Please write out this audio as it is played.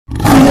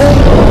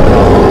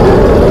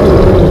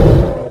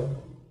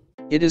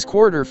It is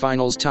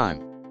quarter-finals time.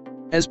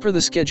 As per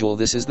the schedule,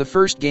 this is the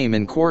first game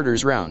in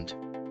quarters round.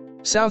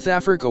 South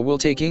Africa will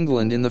take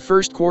England in the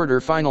first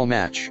quarter-final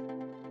match.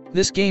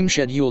 This game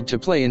scheduled to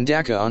play in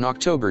Dhaka on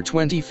October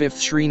 25.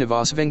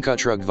 Srinivas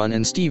Venkatrughavan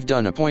and Steve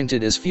Dunn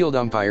appointed as field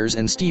umpires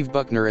and Steve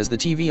Buckner as the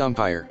TV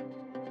umpire.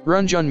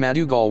 Ranjan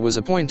Madugal was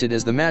appointed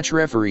as the match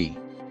referee.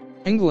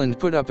 England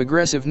put up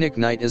aggressive Nick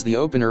Knight as the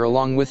opener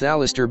along with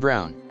Alistair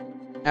Brown.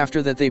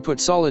 After that they put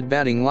solid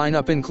batting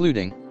lineup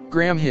including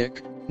Graham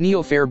Hick,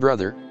 Neli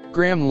Fairbrother,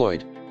 Graham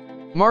Lloyd.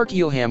 Mark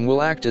Ealham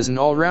will act as an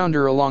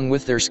all-rounder along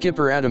with their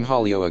skipper Adam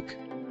Hollioake.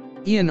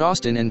 Ian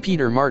Austin and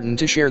Peter Martin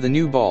to share the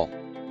new ball.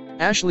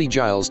 Ashley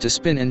Giles to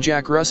spin and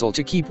Jack Russell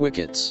to keep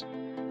wickets.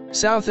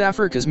 South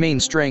Africa's main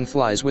strength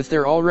lies with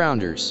their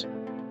all-rounders.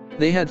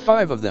 They had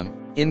 5 of them,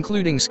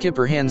 including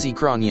skipper Hansie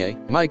Cronje,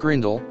 Mike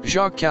Rindle,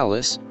 Jacques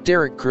Kallis,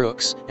 Derek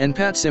Crooks, and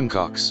Pat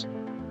Simcox.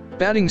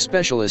 Batting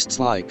specialists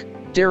like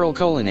Daryll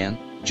Cullinan,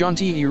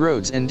 Jonty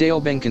Rodes and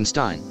Dale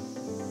Benkenstein.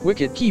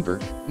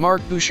 Wicket-keeper,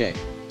 Mark Boucher.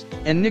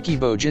 And Nicky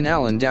Boje and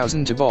Alan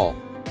Dowson to ball.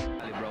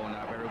 Brown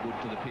are very good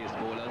to the pace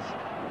bowlers.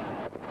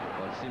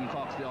 But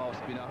Simcox, the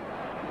off-spinner,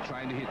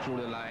 trying to hit through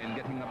the line,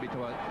 getting a bit of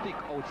a thick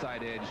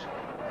outside edge,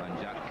 and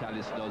Jacques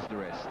Kallis does the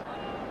rest.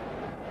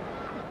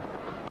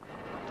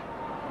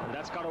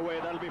 That's got away,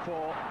 that'll be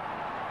 4.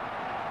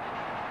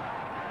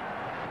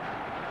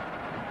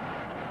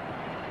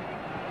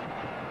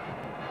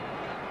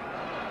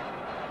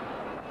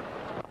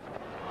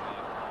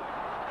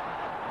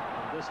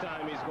 This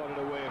time he's got it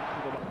away.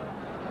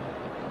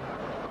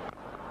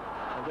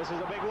 And this is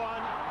a big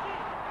one.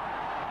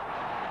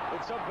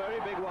 It's a very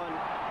big one.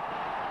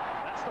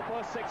 That's the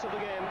first 6 of the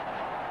game.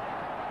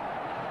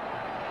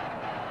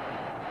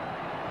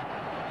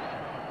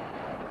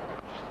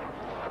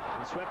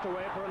 And swept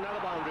away for another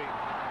boundary.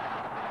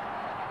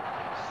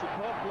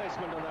 Superb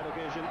placement on that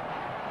occasion.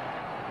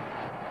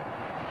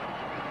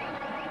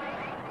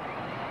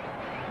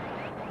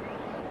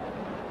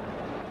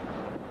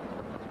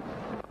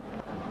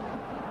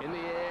 In the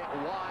air,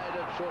 wide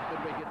of short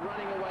mid-wicket,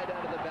 running away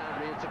down to the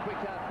boundary. It's a quick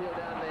outfield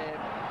down there,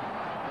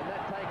 and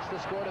that takes the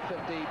score to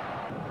 50.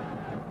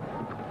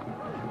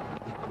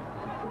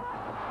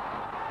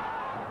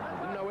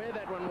 Didn't know where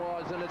that one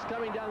was, and it's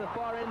coming down the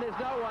far end. There's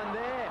no one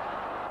there.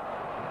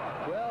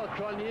 Well,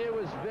 Cronje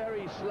was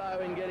very slow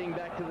in getting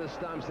back to the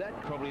stumps. That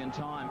probably in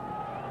time.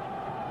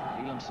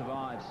 Ealham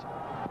survives.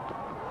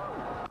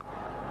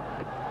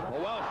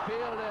 Well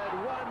fielded,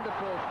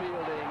 wonderful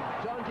fielding.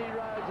 Jonty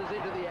Rodes is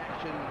into the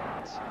action.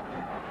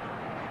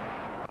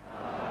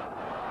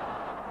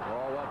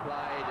 Oh, well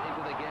played,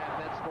 into the gap.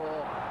 That's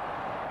for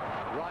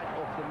right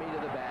off the meat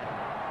of the bat.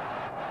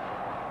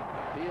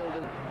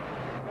 Fielded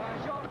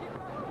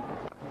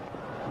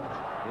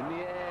in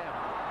the air,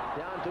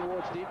 down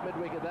towards deep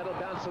mid-wicket. That'll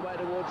bounce away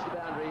towards the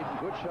boundary.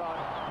 Good shot.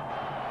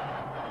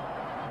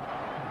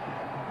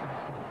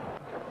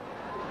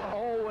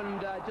 Oh,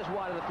 and just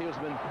wide of the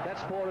fieldsman.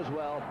 That's 4 as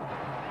well.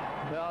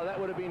 Well, that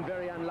would have been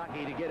very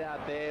unlucky to get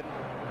out there.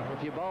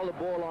 If you bowl the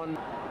ball on...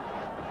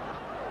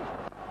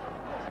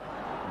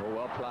 Oh,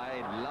 well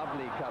played.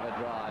 Lovely cover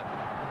drive.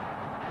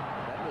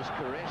 That was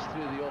caressed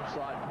through the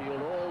offside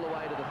field all the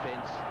way to the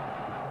fence.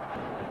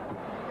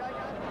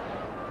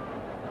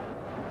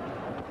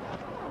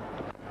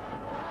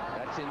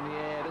 That's in the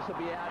air. This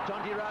will be out.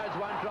 Jonty Rodes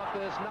won't drop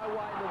this. No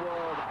way in the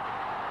world.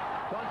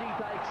 Jonty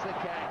takes the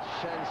catch,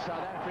 and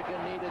South Africa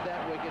needed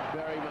that wicket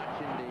very much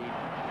indeed.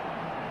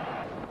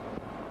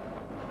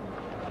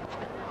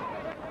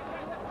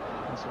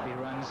 This will be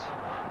runs.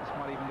 This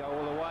might even go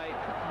all the way.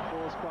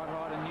 Ball's quite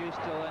hard and new,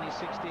 still only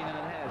 16, and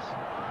it has.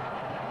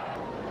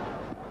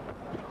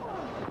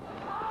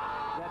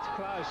 That's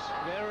close,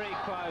 very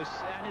close,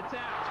 and it's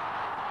out.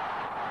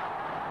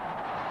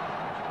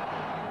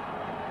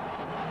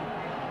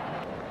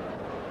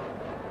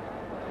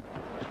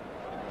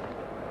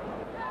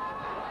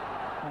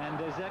 And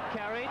is that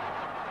carried?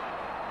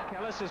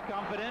 Kallis is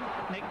confident.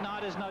 Nick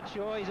Knight is not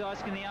sure. He's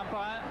asking the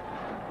umpire.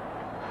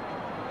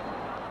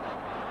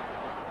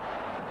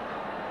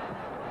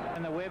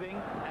 And the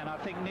webbing, and I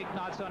think Nick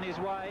Knight's on his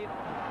way.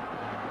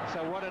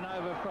 So what an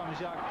over from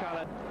Jacques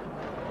Kallis.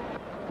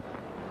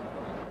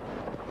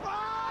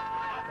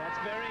 That's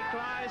very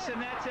close,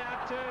 and that's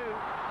out too.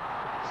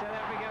 South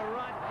Africa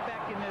right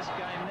back in this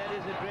game. That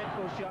is a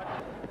dreadful shot.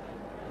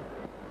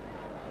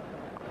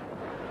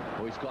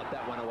 Oh, he's got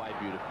that one away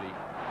beautifully.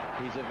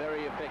 He's a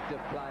very effective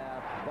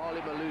player. Bowl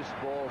him a loose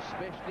ball,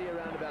 especially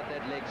around about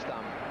that leg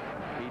stump.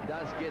 He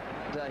does get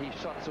his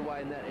shots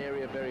away in that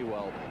area very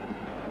well.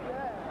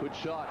 Good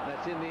shot,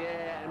 that's in the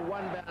air, and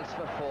one bounce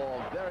for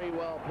 4. Very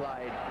well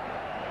played.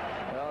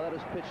 Well, that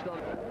was pitched on.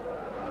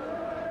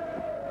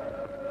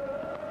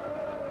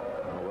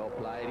 Oh, well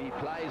played. He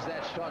plays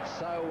that shot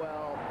so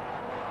well.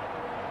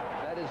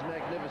 That is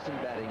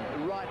magnificent batting.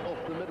 Right off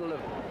the middle of...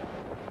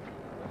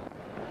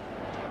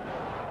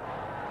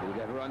 He'll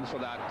get runs for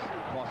that,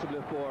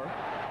 possibly 4.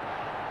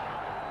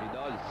 He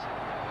does.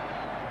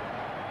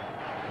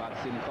 Pat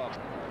Simcox.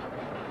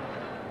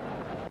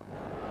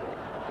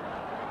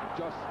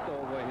 Just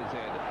over his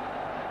head.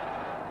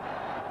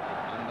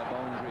 And the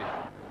boundary.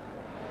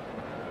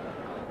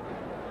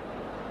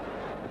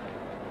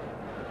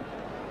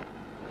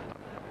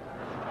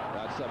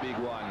 That's a big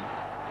one.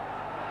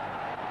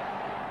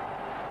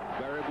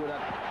 Very good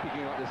at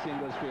picking up the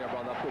singles,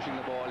 Fairbrother, pushing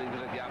the ball into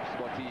the gaps,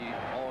 but he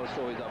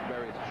also is a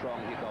very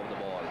strong hit of the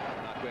ball.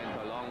 That went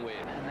a long way.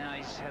 And now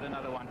he's had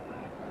another one.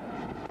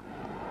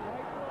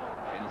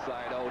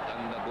 Inside out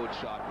and a good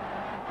shot.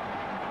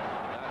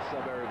 That's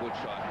a very good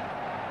shot.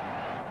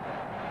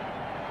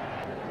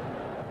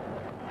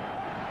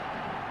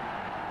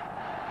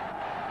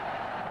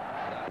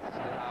 That's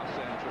the half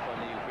century for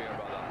Neli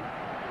Fairbrother.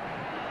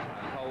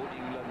 And how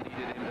England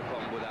needed him to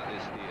come good at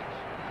this stage.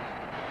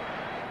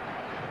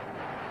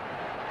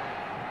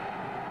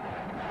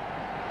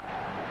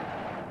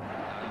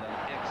 And an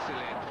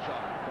excellent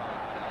shot from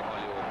Adam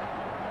Hollioake.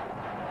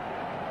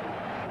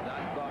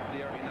 That got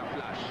there in a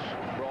flash.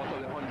 Brought up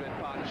the 100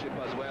 partnership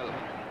as well.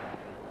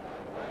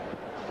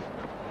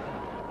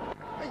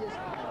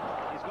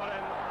 He's got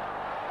him.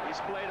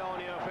 He's played on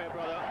here,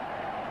 Fairbrother.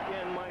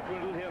 Again, Mike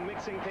Riddle here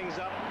mixing things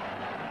up.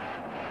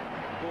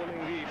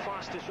 Bowling the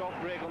fastest off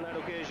break on that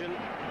occasion.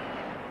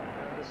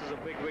 And this is a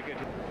big wicket.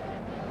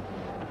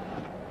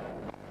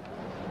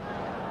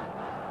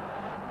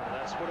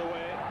 That's put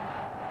away.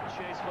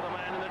 Chase for the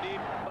man in the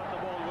deep, but the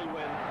ball will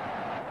win.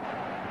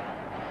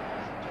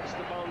 Just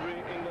the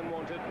boundary England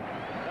wanted.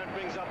 That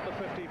brings up the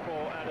 50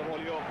 for Adam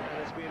Hollioake,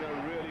 and it's been a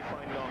really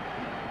fine knock.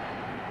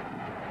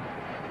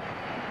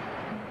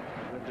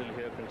 Riddle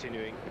here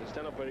continuing. He's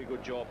done a very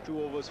good job.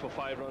 2 overs for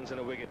 5 runs and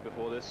a wicket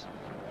before this.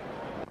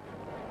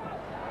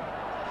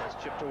 Has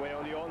chipped away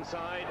on the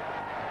onside,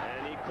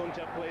 and he couldn't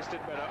have placed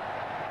it better.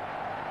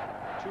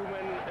 2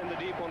 men in the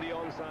deep on the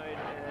onside,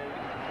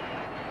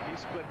 and he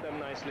split them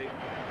nicely.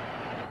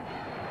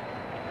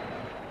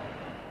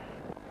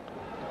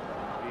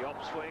 He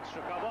opts for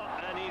extra cover,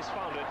 and he's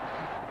found it.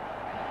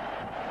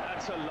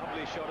 That's a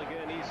lovely shot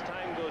again. He's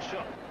timed those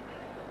shots.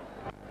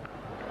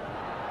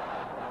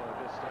 Oh,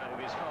 this time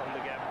he's found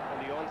the gap on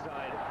the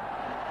onside.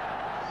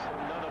 So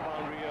another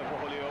boundary here for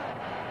Hollioake.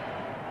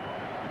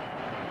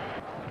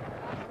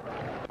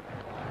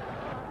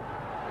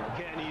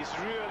 Again, he's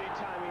really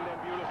timing them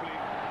beautifully.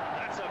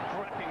 That's a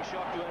cracking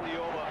shot to end the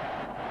over.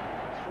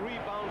 3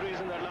 boundaries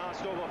in that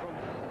last over from...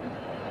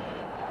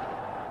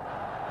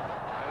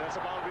 And that's a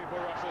boundary for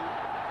Russell.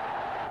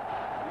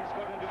 He's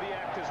got into the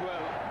act as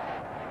well.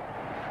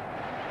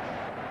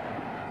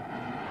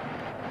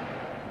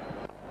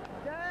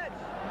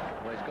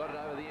 Well, he's got it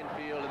over the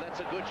infield, and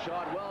that's a good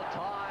shot. Well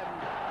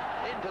timed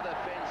into the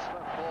fence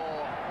for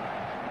 4.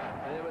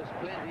 There was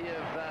plenty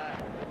of...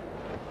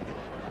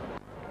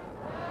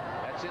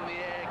 That's in the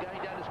air,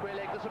 going down to square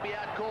leg. This will be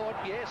out caught.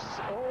 Yes.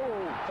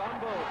 Oh,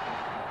 fumble.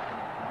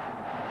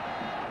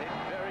 It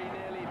very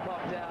nearly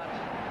popped out.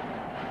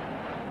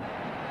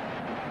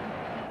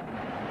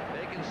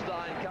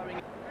 Bekenstein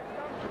coming.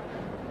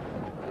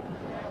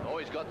 Oh,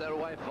 he's got that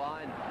away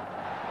fine.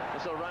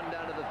 This will run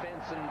down to the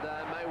fence and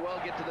may well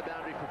get to the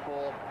boundary for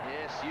 4.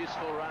 Yes,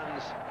 useful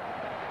runs.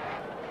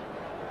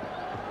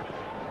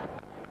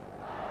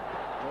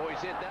 Oh,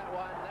 he's hit that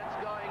one. That's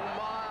going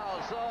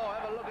miles. Oh,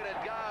 have a look at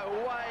it go.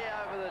 Way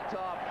over the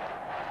top.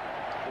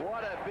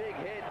 What a big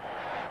hit.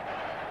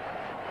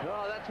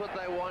 Oh, that's what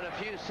they want. A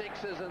few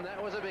 6s, and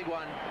that was a big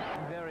one.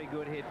 Very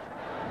good hit.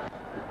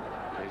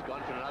 He's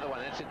gone for another one.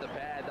 That's hit the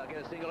pad. They'll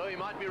get a single. Oh, he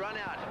might be run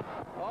out.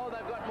 Oh,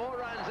 they've got more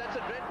runs. That's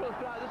a dreadful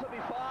throw. This will be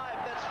 5.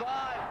 That's 5.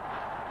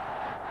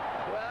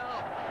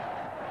 Well,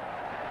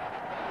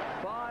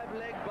 5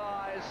 leg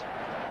buys.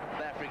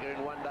 South Africa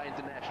in one-day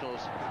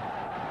internationals.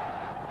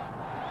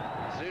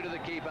 Through to the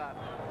keeper.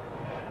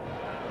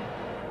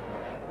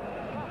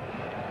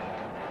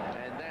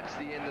 And that's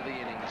the end of the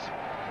innings.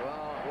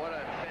 Well, what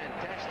a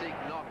fantastic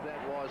knock that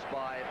was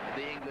by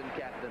the England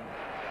captain.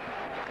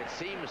 It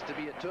seems to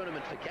be a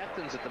tournament for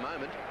captains at the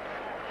moment.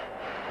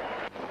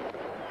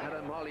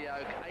 Adam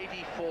Hollioake,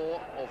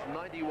 84 of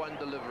 91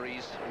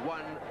 deliveries,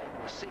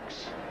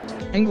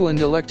 1-6. England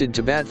elected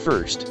to bat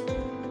first.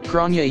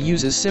 Cronje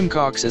uses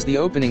Simcox as the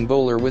opening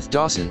bowler with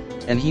Dawson,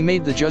 and he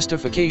made the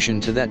justification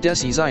to that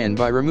decision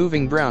by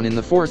removing Brown in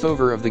the 4th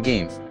over of the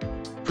game.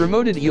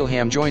 Promoted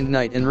Ealham joined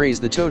Knight and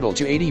raised the total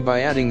to 80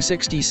 by adding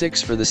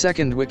 66 for the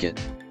 2nd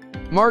wicket.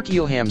 Mark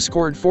Ealham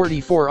scored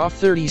 44 off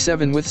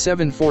 37 with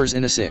 7 fours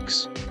and a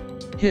 6.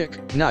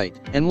 Hick, Knight,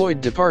 and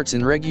Lloyd departs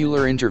in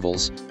regular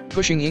intervals,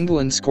 pushing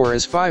England's score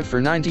as 5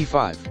 for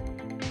 95.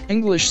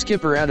 English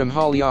skipper Adam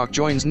Hollioake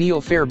joins Neli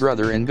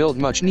Fairbrother and built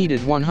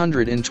much-needed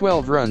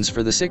 112 runs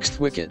for the 6th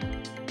wicket.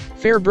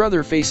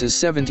 Fairbrother faces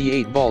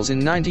 78 balls in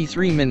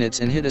 93 minutes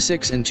and hit a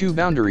 6 and 2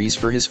 boundaries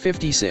for his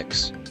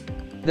 56.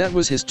 That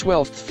was his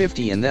 12th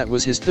 50 and that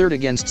was his 3rd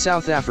against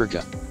South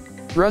Africa.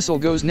 Russell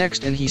goes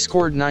next and he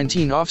scored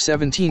 19 off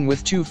 17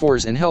 with 2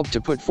 fours and helped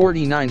to put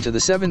 49 to the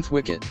 7th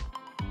wicket.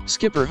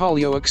 Skipper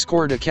Hollioake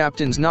scored a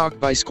captain's knock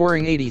by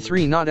scoring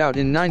 83 not out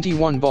in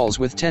 91 balls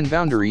with 10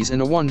 boundaries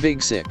and a 1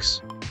 big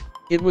 6.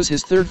 It was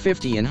his 3rd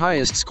 50 and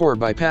highest score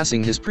by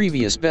passing his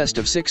previous best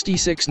of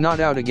 66 not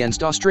out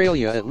against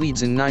Australia at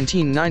Leeds in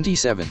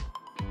 1997.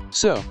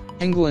 So,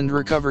 England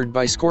recovered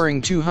by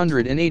scoring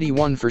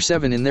 281 for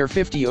 7 in their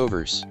 50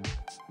 overs.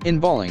 In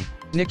bowling,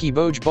 Nicky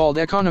Boje bowled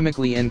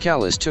economically and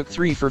Kallis took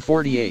 3 for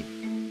 48.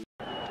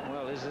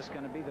 Well, is this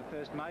going to be the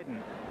first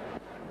maiden?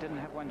 Didn't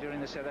have one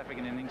during the South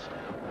African innings. No,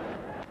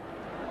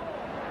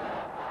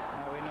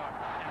 we're not.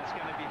 And it's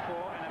going to be 4,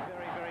 and a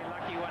very, very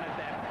lucky one at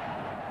that.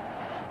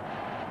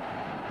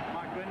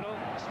 Mark Grindle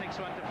sneaks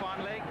one to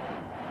fine leg.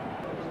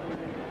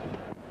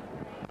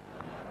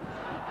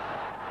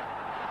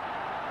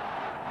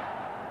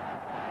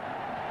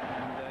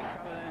 And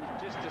Cullinan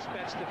just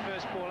dispatched the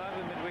first ball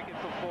over mid-wicket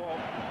for 4.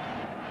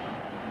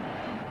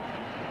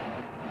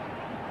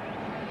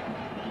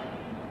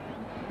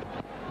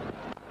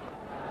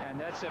 And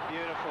that's a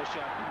beautiful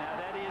shot.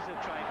 Now that is a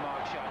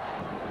trademark shot.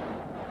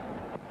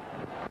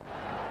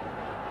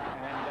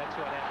 And that's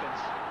what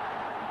happens.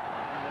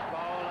 And the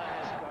bowler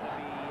has got to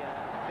be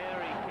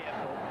very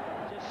careful.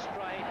 Just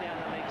straight down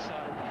the leg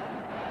side.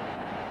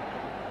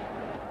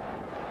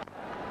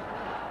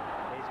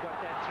 He's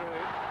got that through.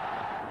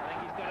 I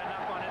think he's got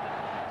enough on it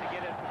to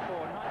get it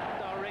before. Not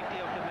directly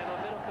off the middle,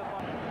 a bit off the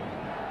bottom.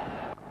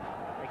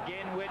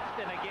 Again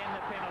width and again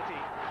the penalty.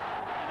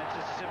 And it's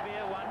a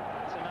severe one.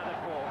 It's another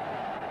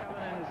 4.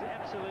 Is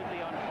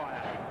absolutely on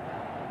fire.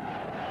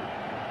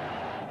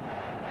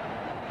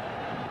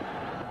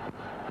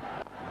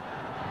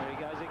 There he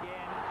goes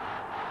again,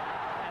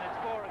 and it's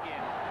 4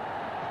 again.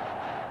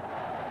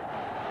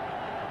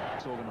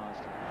 It's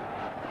organised.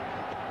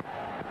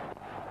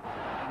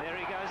 And there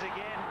he goes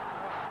again.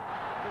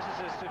 Oh, this is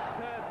a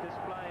superb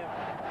display of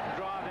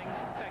driving.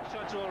 In fact,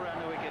 shots all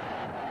around the wicket.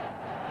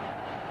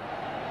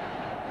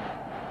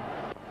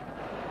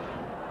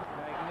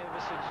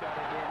 Magnificent shot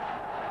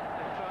again.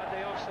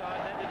 The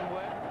offside, that didn't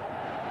work.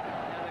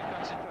 Now they're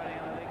concentrating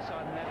on the leg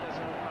side, and that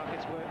doesn't look like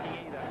it's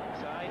working either.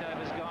 So 8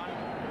 overs gone,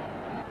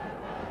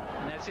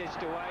 and that's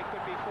edged away.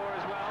 Could be 4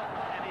 as well,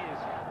 and is.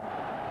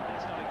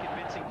 That's not a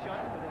convincing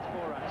shot, but it's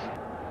 4 runs.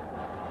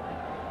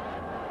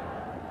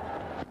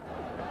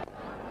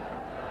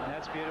 And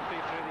that's beautifully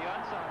through the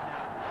onside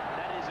now.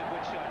 That is a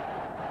good shot.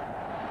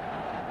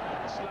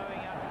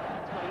 Slowing up,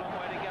 it's got a long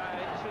way to go.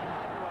 It shouldn't,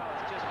 well,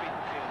 it's just beat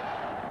the fielder.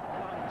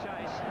 Long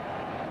chase.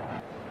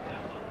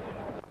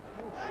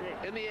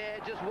 In the air,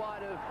 just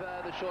wide of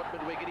the short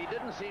mid-wicket. He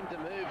didn't seem to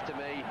move to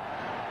me,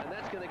 and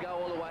that's going to go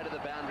all the way to the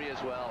boundary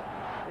as well.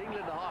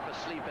 England are half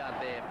asleep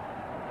out there.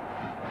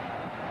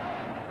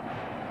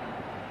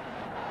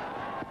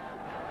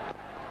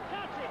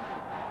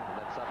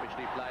 That's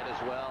uppishly played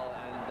as well,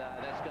 and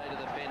that's going to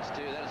the fence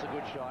too. That is a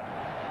good shot.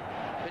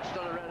 Pitched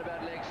on a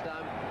roundabout leg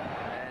stump,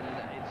 and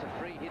it's a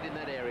free hit in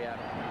that area.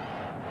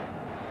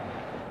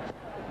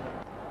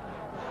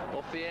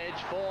 Off the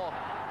edge, 4.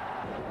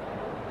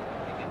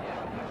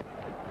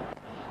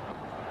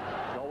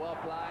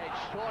 Played,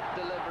 short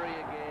delivery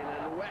again,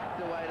 and whacked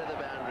away to the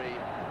boundary.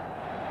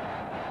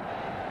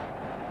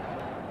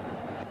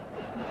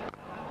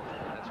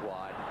 That's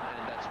wide,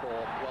 and that's 4.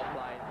 Well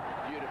played,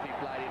 beautifully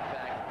played in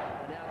fact.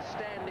 An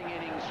outstanding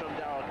innings from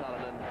Daryll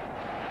Cullinan.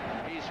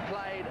 He's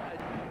played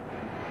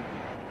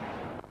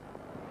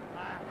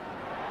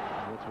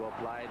that's well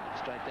played,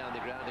 straight down the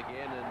ground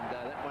again, and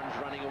that one's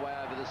running away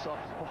over the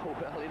soft ball.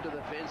 Well, into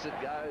the fence it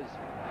goes.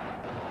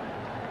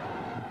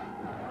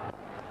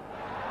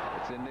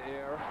 It's in the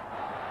air.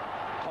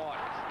 Caught.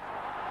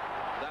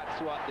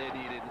 That's what they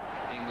needed,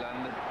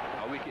 England.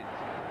 A wicket.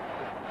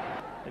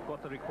 They've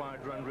got the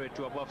required run rate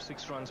to above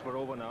 6 runs per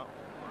over now.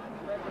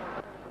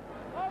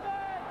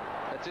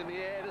 It's in the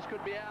air. This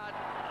could be out.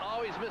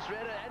 Oh, he's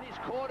misread it, and he's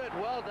caught it.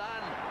 Well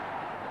done.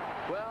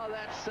 Well,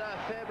 that's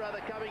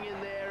Fairbrother coming in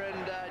there,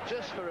 and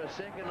just for a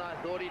second I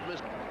thought he'd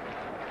missed.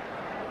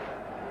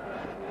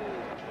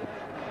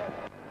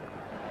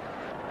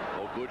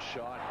 Oh, good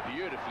shot.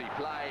 Beautifully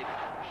played.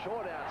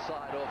 Short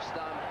outside off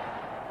stump,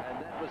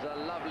 and that was a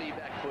lovely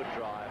back foot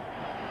drive.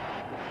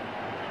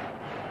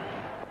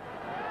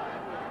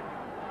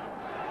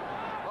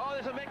 Oh,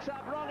 there's a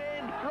mix-up. Wrong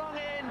end. Wrong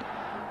end.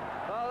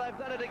 Oh, they've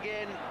done it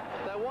again.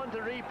 They want to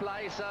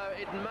replay, so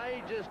it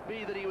may just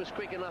be that he was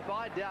quick enough.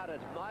 I doubt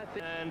it.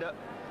 And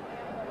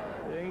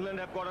England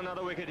have got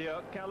another wicket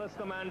here. Kallis,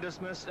 the man,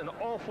 dismissed. An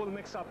awful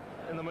mix-up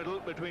in the middle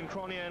between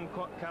Cronje and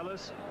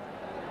Kallis.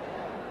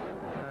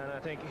 And I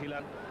think he'll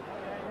have...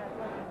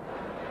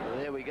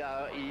 There we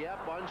go.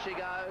 Yep, on she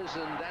goes,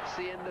 and that's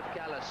the end of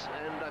Kallis.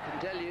 And I can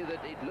tell you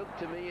that it looked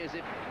to me as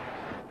if...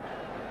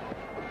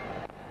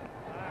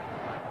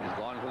 He's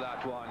gone for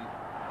that one.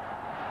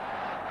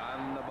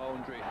 And the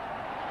boundary.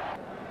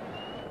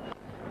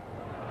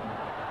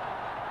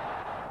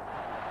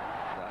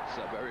 That's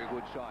a very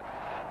good shot.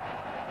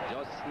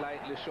 Just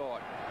slightly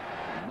short.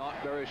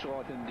 Not very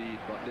short indeed,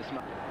 but this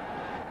man...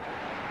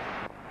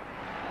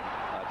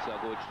 That's a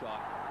good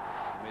shot.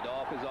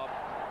 Mid-off is up.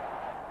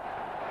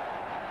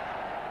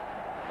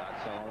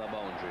 That's on the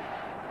boundary.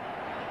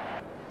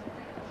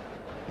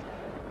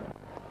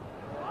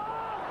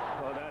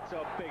 Well, that's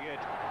a big hit.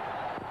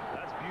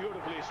 That's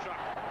beautifully struck.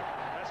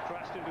 That's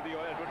crashed into the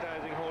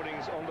advertising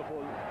hoardings on the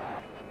pole.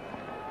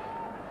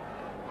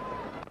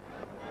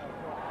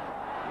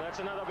 That's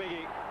another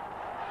biggie.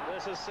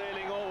 This is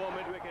sailing over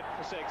mid-wicket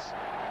for 6.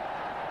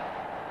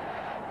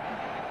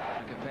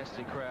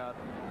 Capacity crowd.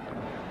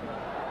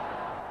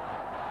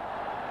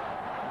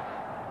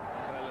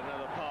 Well,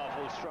 another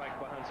powerful strike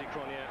by Hansie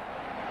Cronje.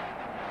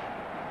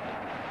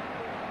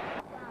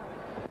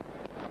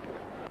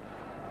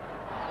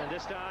 And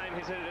this time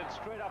he's hit it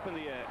straight up in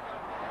the air.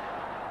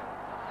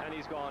 And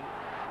he's gone.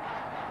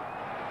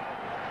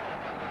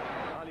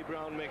 Ali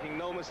Brown making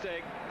no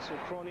mistake. So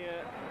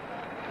Cronje,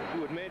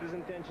 who had made his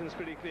intentions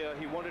pretty clear,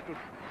 he wanted to...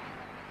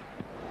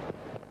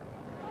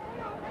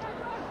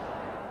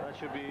 That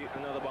should be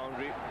another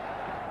boundary.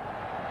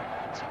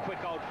 It's a quick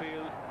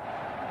outfield.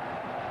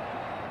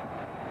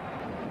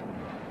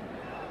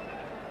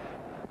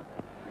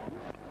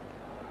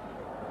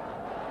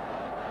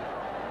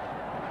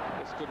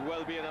 This could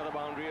well be another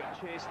boundary.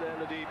 Chase there in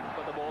the deep,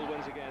 but the ball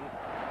wins again.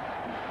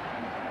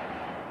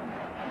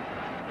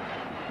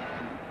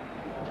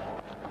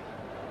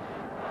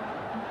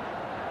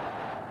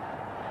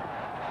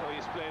 So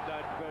he's played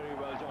that very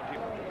well, Jonty.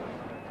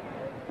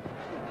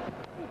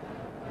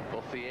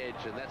 Off the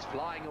edge, and that's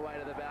flying away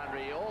to the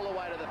boundary, all the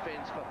way to the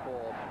fence for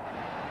 4.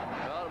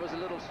 Well, it was a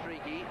little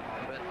streaky,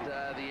 but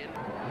the end.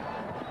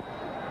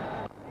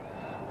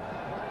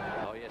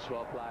 Oh yes,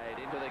 well played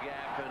into the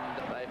gap,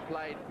 and they've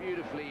played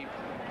beautifully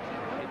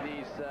in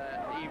these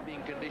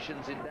evening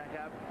conditions in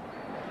Dhaka.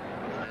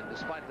 And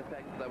despite the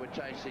fact that they were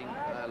chasing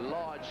a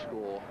large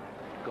score,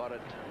 got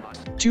it nice.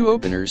 2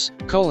 openers,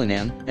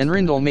 Cullinan and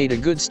Rindle, made a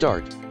good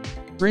start.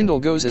 Rindle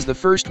goes as the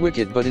first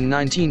wicket, but in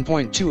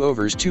 19.2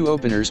 overs 2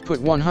 openers put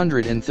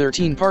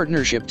 113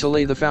 partnership to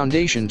lay the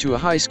foundation to a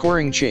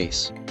high-scoring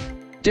chase.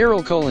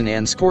 Daryll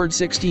Cullinan scored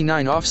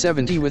 69 off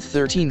 70 with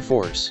 13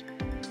 fours.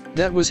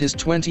 That was his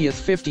 20th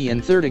 50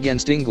 and 3rd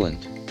against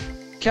England.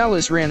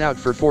 Kallis ran out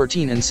for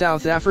 14 and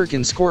South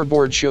African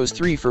scoreboard shows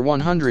 3 for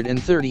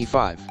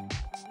 135.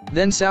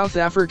 Then South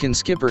African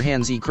skipper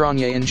Hansie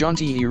Cronje and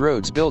Jonty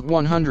Rodes built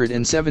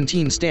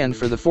 117 stand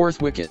for the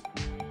 4th wicket.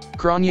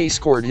 Cronje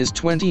scored his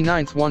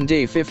 29th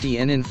one-day 50,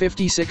 and in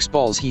 56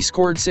 balls he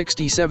scored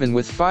 67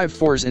 with 5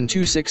 fours and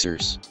 2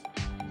 sixers.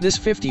 This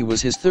 50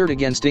 was his 3rd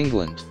against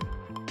England.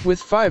 With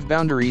 5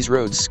 boundaries,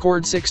 Rodes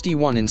scored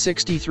 61 in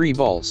 63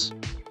 balls.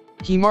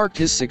 He marked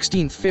his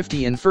 16th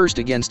 50 and 1st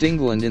against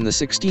England in the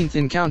 16th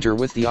encounter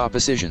with the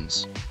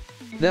oppositions.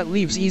 That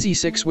leaves easy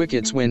 6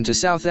 wickets win to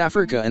South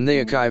Africa, and they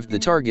achieved the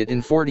target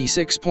in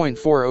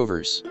 46.4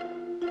 overs.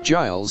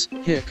 Giles,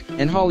 Hick,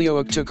 and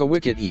Hollioake took a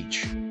wicket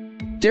each.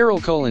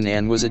 Daryll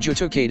Cullinan was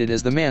adjudicated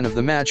as the man of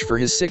the match for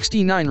his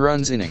 69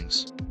 runs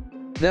innings.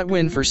 That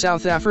win for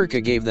South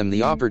Africa gave them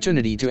the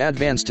opportunity to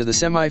advance to the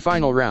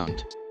semi-final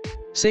round.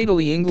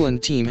 Sadly,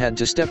 England team had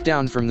to step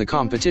down from the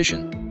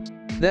competition.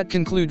 That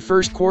conclude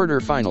first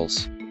quarter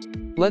finals.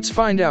 Let's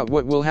find out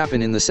what will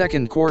happen in the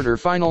second quarter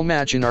final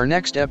match in our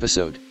next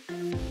episode.